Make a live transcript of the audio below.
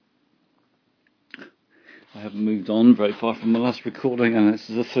I haven't moved on very far from the last recording, and this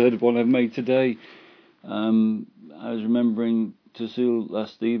is the third one I've made today. I was remembering to Sue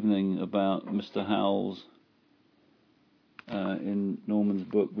last evening about Mr. Howells in Norman's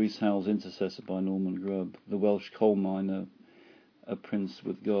book, Rees Howells, Intercessor by Norman Grubb, the Welsh coal miner, a prince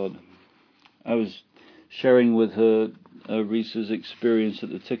with God. I was sharing with her Rees's experience at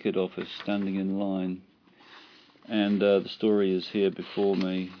the ticket office, standing in line. And the story is here before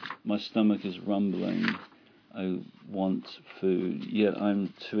me. My stomach is rumbling. I want food, yet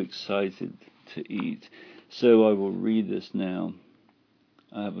I'm too excited to eat. So I will read this now.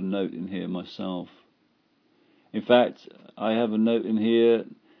 I have a note in here myself. In fact, I have a note in here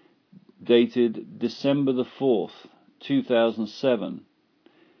dated December the 4th, 2007,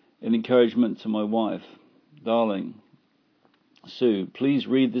 in encouragement to my wife. Darling, Sue, please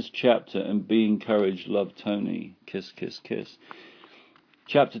read this chapter and be encouraged. Love, Tony. Kiss, kiss, kiss.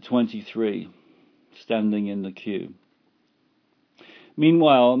 Chapter 23, Standing in the Queue.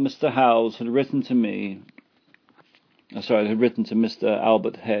 Meanwhile, Mr. Howells had written to Mr.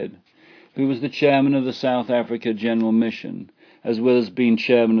 Albert Head, who was the chairman of the South Africa General Mission, as well as being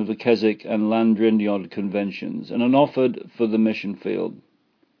chairman of the Keswick and Landrynod conventions, and an offered for the mission field.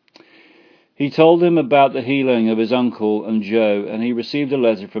 He told him about the healing of his uncle and Joe, and he received a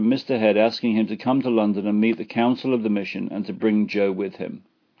letter from Mr. Head asking him to come to London and meet the council of the mission and to bring Joe with him.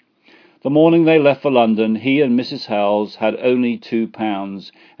 The morning they left for London, he and Mrs. Howells had only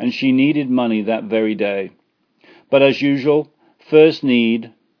 £2, and she needed money that very day. But as usual, first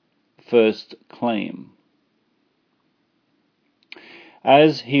need, first claim.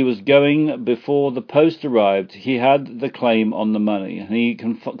 As he was going before the post arrived, he had the claim on the money, and he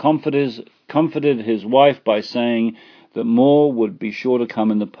comforted his wife by saying that more would be sure to come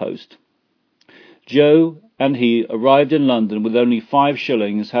in the post. Joe and he arrived in London with only 5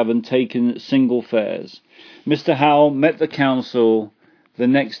 shillings, having taken single fares. Mr. Howell met the council the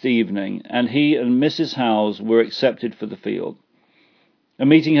next evening, and he and Mrs. Howells were accepted for the field. A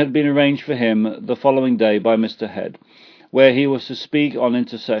meeting had been arranged for him the following day by Mr. Head, where he was to speak on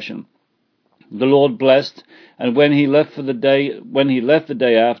intercession. The Lord blessed, and when he left the day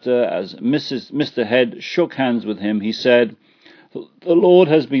after, as Mr. Head shook hands with him, he said, "The Lord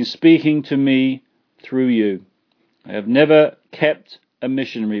has been speaking to me through you. I have never kept a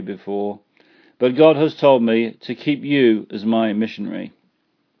missionary before, but God has told me to keep you as my missionary.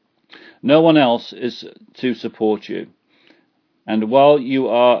 No one else is to support you. And while you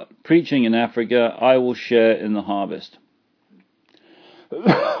are preaching in Africa, I will share in the harvest."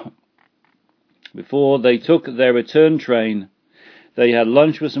 Before they took their return train, they had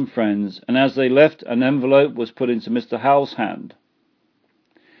lunch with some friends, and as they left, an envelope was put into Mr. Howell's hand.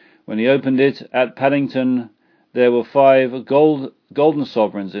 When he opened it at Paddington, there were 5 golden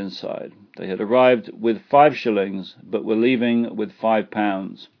sovereigns inside. They had arrived with 5 shillings, but were leaving with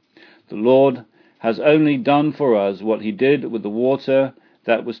 £5. The Lord has only done for us what he did with the water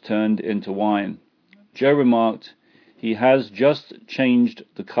that was turned into wine. Joe remarked, "He has just changed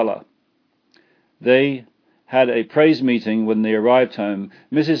the colour." They had a praise meeting when they arrived home,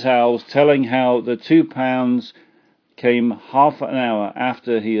 Mrs. Howells telling how the £2 came half an hour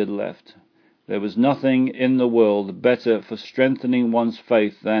after he had left. There was nothing in the world better for strengthening one's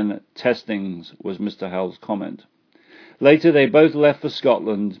faith than testings, was Mr. Howells' comment. Later they both left for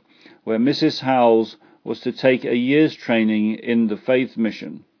Scotland, where Mrs. Howells was to take a year's training in the Faith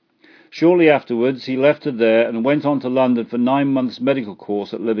Mission. Shortly afterwards he left her there and went on to London for 9 months' medical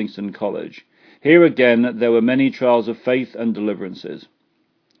course at Livingston College. Here again there were many trials of faith and deliverances.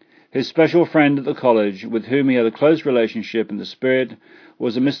 His special friend at the college, with whom he had a close relationship in the spirit,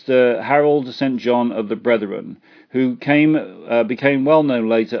 was a Mr. Harold St. John of the Brethren, who became well known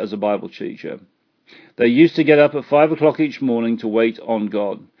later as a Bible teacher. They used to get up at 5 o'clock each morning to wait on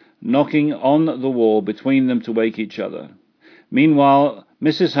God, knocking on the wall between them to wake each other. Meanwhile,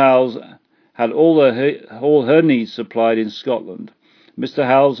 Mrs. Howells had all her needs supplied in Scotland. Mr.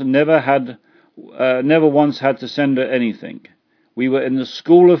 Howells never once had to send her anything. "We were in the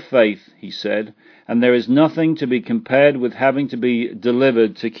school of faith," he said, "and there is nothing to be compared with having to be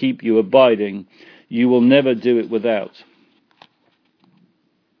delivered to keep you abiding. You will never do it without."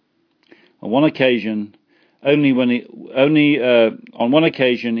 On one occasion, he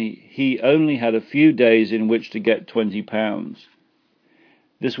only had a few days in which to get £20.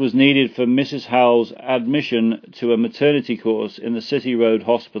 This was needed for Mrs. Howell's admission to a maternity course in the City Road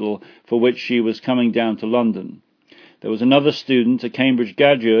Hospital, for which she was coming down to London. There was another student, a Cambridge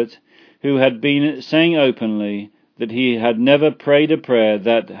graduate, who had been saying openly that he had never prayed a prayer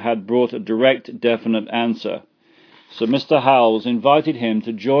that had brought a direct, definite answer. So Mr. Howells invited him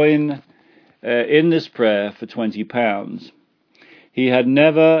to join in this prayer for £20. He had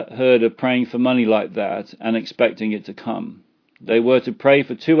never heard of praying for money like that and expecting it to come. They were to pray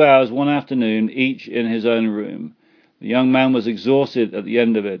for 2 hours one afternoon, each in his own room. The young man was exhausted at the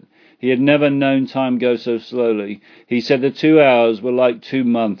end of it. He had never known time go so slowly. He said the 2 hours were like 2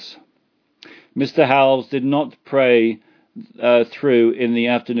 months. Mr. Howells did not pray through in the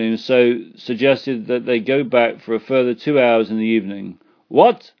afternoon, so suggested that they go back for a further 2 hours in the evening.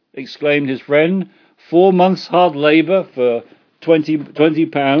 "What?" exclaimed his friend. 4 months' hard labour for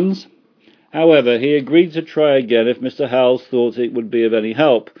 £20. However, he agreed to try again if Mr. Howells thought it would be of any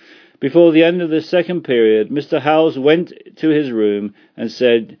help. Before the end of the second period, Mr. Howells went to his room and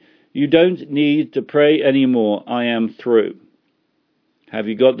said, "You don't need to pray any more. I am through." "Have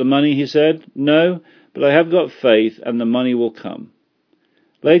you got the money?" he said. "No, but I have got faith, and the money will come."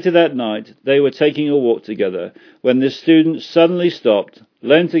 Later that night, they were taking a walk together, when the student suddenly stopped,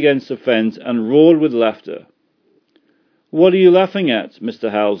 leant against the fence, and roared with laughter. "What are you laughing at?"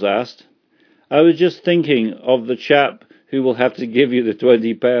 Mr. Howells asked. "I was just thinking of the chap who will have to give you the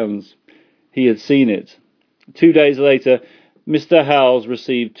 £20. He had seen it. 2 days later, Mr. Howells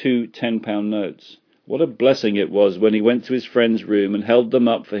received 2 £10 notes. What a blessing it was when he went to his friend's room and held them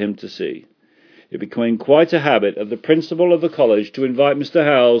up for him to see. It became quite a habit of the principal of the college to invite Mr.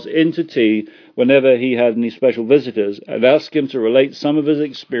 Howells in to tea whenever he had any special visitors, and ask him to relate some of his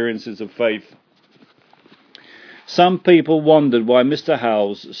experiences of faith. Some people wondered why Mr.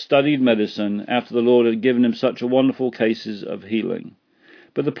 Howells studied medicine after the Lord had given him such wonderful cases of healing.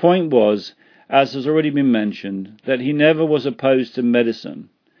 But the point was, as has already been mentioned, that he never was opposed to medicine.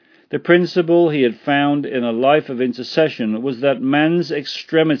 The principle he had found in a life of intercession was that man's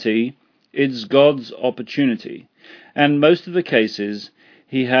extremity is God's opportunity, and most of the cases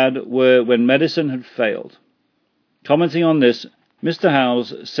he had were when medicine had failed. Commenting on this, Mr.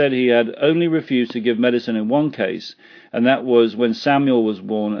 Howells said he had only refused to give medicine in one case, and that was when Samuel was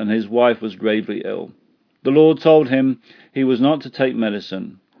born and his wife was gravely ill. The Lord told him he was not to take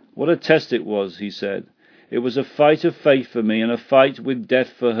medicine. "What a test it was," he said. "It was a fight of faith for me and a fight with death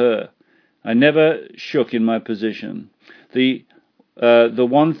for her. I never shook in my position. The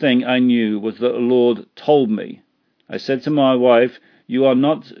one thing I knew was that the Lord told me. I said to my wife, you're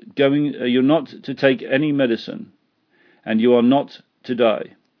not to take any medicine, and you are not to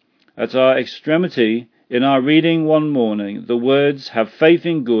die." At our extremity, in our reading one morning, the words, have faith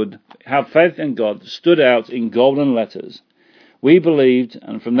in God, stood out in golden letters. We believed,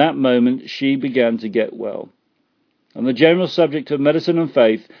 and from that moment she began to get well. On the general subject of medicine and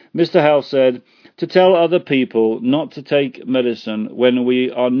faith, Mr. Howells said, "To tell other people not to take medicine when we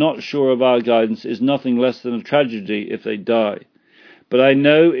are not sure of our guidance is nothing less than a tragedy if they die. But I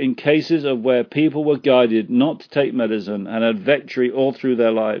know in cases of where people were guided not to take medicine and had victory all through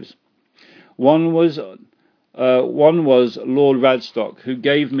their lives. One was Lord Radstock, who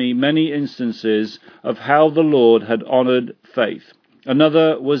gave me many instances of how the Lord had honoured faith.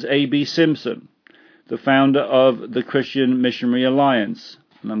 Another was A.B. Simpson, the founder of the Christian Missionary Alliance,"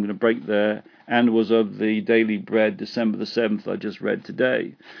 and I'm going to break there, "and was of the Daily Bread, December the 7th, I just read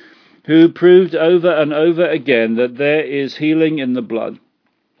today, who proved over and over again that there is healing in the blood.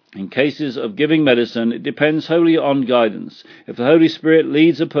 In cases of giving medicine, it depends wholly on guidance. If the Holy Spirit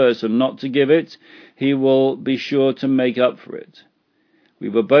leads a person not to give it, he will be sure to make up for it. We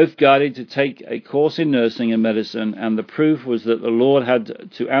were both guided to take a course in nursing and medicine, and the proof was that the Lord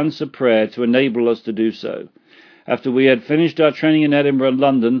had to answer prayer to enable us to do so. After we had finished our training in Edinburgh and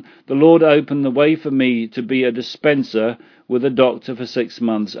London, the Lord opened the way for me to be a dispenser with a doctor for 6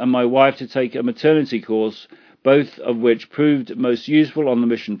 months, and my wife to take a maternity course, both of which proved most useful on the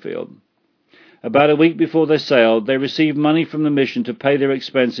mission field. About a week before they sailed, they received money from the mission to pay their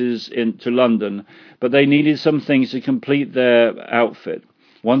expenses to London, but they needed some things to complete their outfit.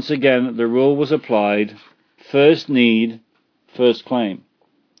 Once again, the rule was applied: first need, first claim.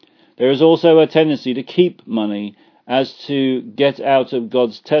 There is also a tendency to keep money as to get out of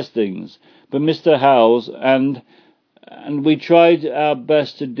God's testings, but Mr. Howells and we tried our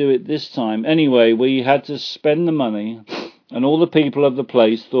best to do it this time. Anyway, we had to spend the money, and all the people of the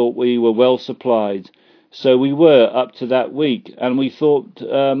place thought we were well supplied. So we were up to that week, and we thought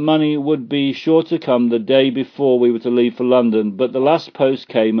money would be sure to come the day before we were to leave for London, but the last post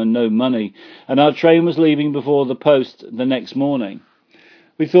came and no money, and our train was leaving before the post the next morning.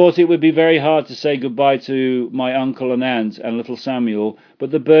 We thought it would be very hard to say goodbye to my uncle and aunt and little Samuel,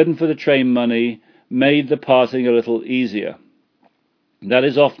 but the burden for the train money made the parting a little easier. That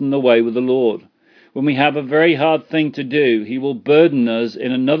is often the way with the Lord. When we have a very hard thing to do, he will burden us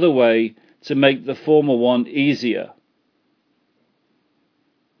in another way to make the former one easier.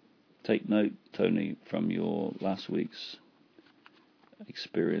 take note, Tony, from your last week's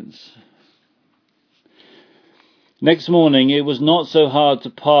experience. Next morning, it was not so hard to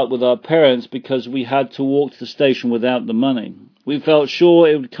part with our parents because we had to walk to the station without the money. We felt sure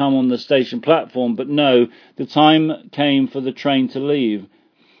it would come on the station platform, but no, the time came for the train to leave.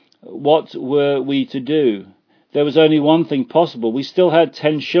 What were we to do? There was only one thing possible. We still had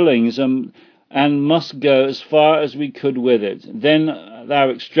 10 shillings and must go as far as we could with it. Then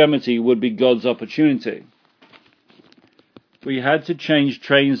our extremity would be God's opportunity. We had to change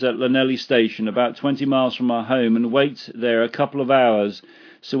trains at Llanelli Station, about 20 miles from our home, and wait there a couple of hours,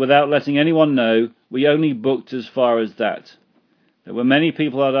 so without letting anyone know, we only booked as far as that. There were many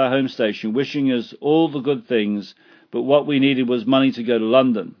people at our home station wishing us all the good things, but what we needed was money to go to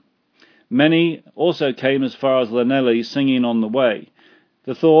London. Many also came as far as Llanelli, singing on the way.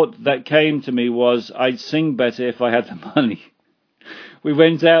 The thought that came to me was I'd sing better if I had the money. We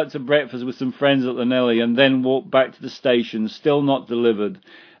went out to breakfast with some friends at Llanelli and then walked back to the station, still not delivered,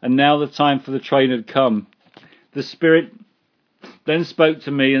 and now the time for the train had come. The Spirit then spoke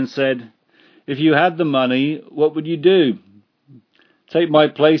to me and said, "If you had the money, what would you do?" "Take my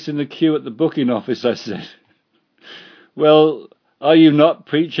place in the queue at the booking office," I said. "Well, are you not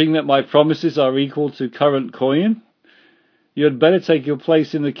preaching that my promises are equal to current coin? You had better take your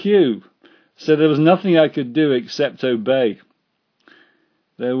place in the queue." So there was nothing I could do except obey.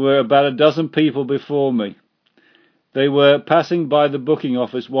 There were about a dozen people before me. They were passing by the booking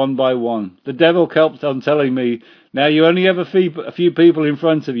office one by one. The devil kept on telling me, "Now you only have a few people in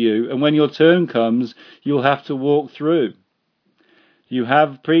front of you, and when your turn comes, you'll have to walk through. You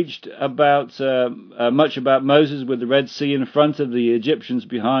have preached about much about Moses with the Red Sea in front of the Egyptians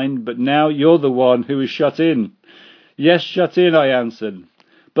behind, but now you're the one who is shut in." "Yes, shut in," I answered.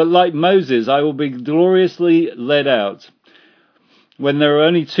 "But like Moses, I will be gloriously led out." When there were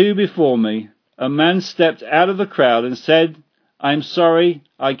only two before me, a man stepped out of the crowd and said, "I'm sorry,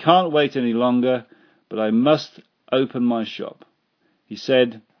 I can't wait any longer, but I must open my shop." He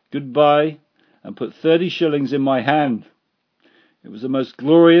said, "Goodbye," and put 30 shillings in my hand. It was the most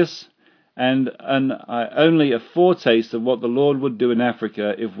glorious and only a foretaste of what the Lord would do in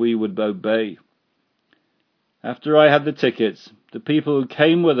Africa if we would obey. After I had the tickets, the people who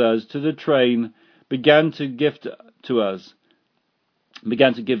came with us to the train began to give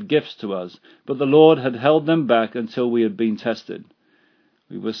gifts to us, but the Lord had held them back until we had been tested.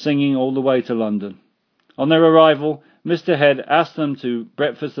 We were singing all the way to London. On their arrival, Mr. Head asked them to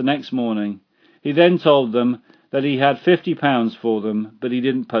breakfast the next morning. He then told them that he had £50 for them, but he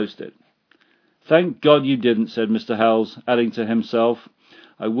didn't post it. "Thank God you didn't," said Mr. Howells, adding to himself,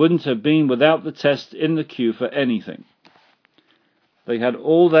 "I wouldn't have been without the test in the queue for anything." They had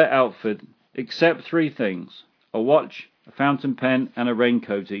all their outfit, except 3 things: a watch, a fountain pen, and a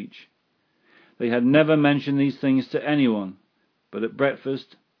raincoat each. They had never mentioned these things to anyone, but at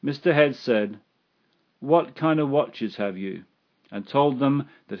breakfast Mr. Head said, "What kind of watches have you?" and told them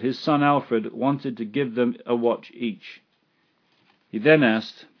that his son Alfred wanted to give them a watch each. He then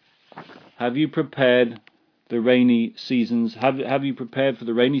asked, "Have you prepared the rainy seasons? Have you prepared for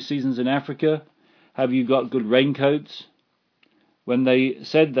the rainy seasons in Africa? Have you got good raincoats?" When they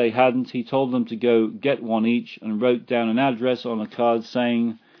said they hadn't, he told them to go get one each and wrote down an address on a card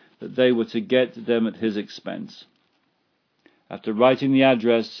saying that they were to get them at his expense. After writing the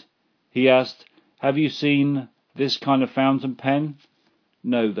address, he asked, "Have you seen this kind of fountain pen?"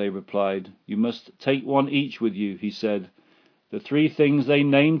 "No," they replied. "You must take one each with you," he said. The 3 things they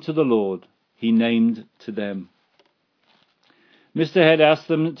named to the Lord, he named to them. Mr. Head asked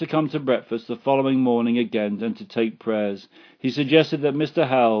them to come to breakfast the following morning again and to take prayers. He suggested that Mr.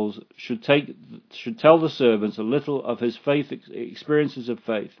 Howells should tell the servants a little of his experiences of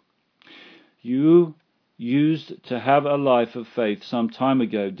faith. "You used to have a life of faith some time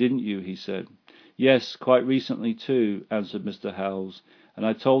ago, didn't you?" he said. "Yes, quite recently too," answered Mr. Howells, and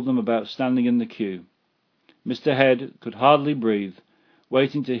I told them about standing in the queue. Mr. Head could hardly breathe,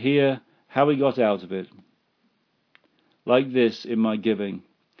 waiting to hear how we got out of it. Like this in my giving.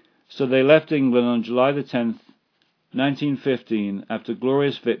 So they left England on July the 10th, 1915, after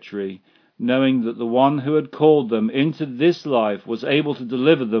glorious victory, knowing that the one who had called them into this life was able to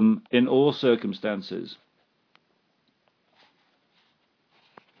deliver them in all circumstances.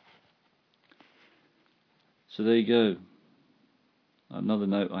 So there you go. Another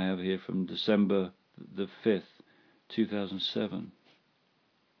note I have here from December the 5th, 2007.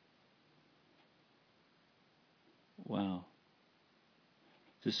 Wow.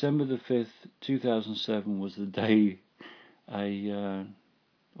 December the 5th, 2007 was the day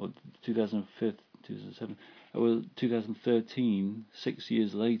or 2005, 2007, well, 2013, 6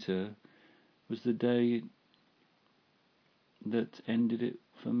 years later, was the day that ended it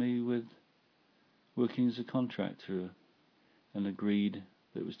for me with working as a contractor, and agreed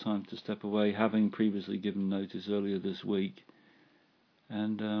that it was time to step away, having previously given notice earlier this week.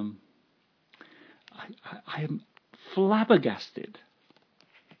 And I am flabbergasted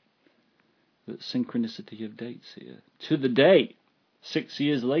that synchronicity of dates here. To the day, 6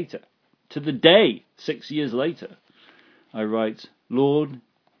 years later, I write, Lord,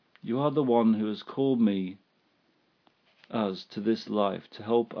 you are the one who has called us to this life to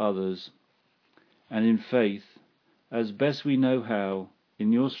help others, and in faith, as best we know how,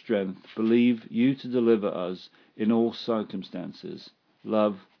 in your strength, believe you to deliver us in all circumstances.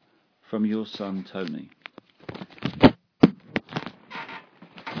 Love, from your son, Tony.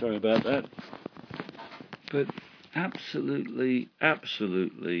 Sorry about that. But absolutely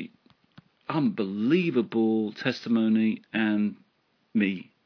unbelievable testimony, and me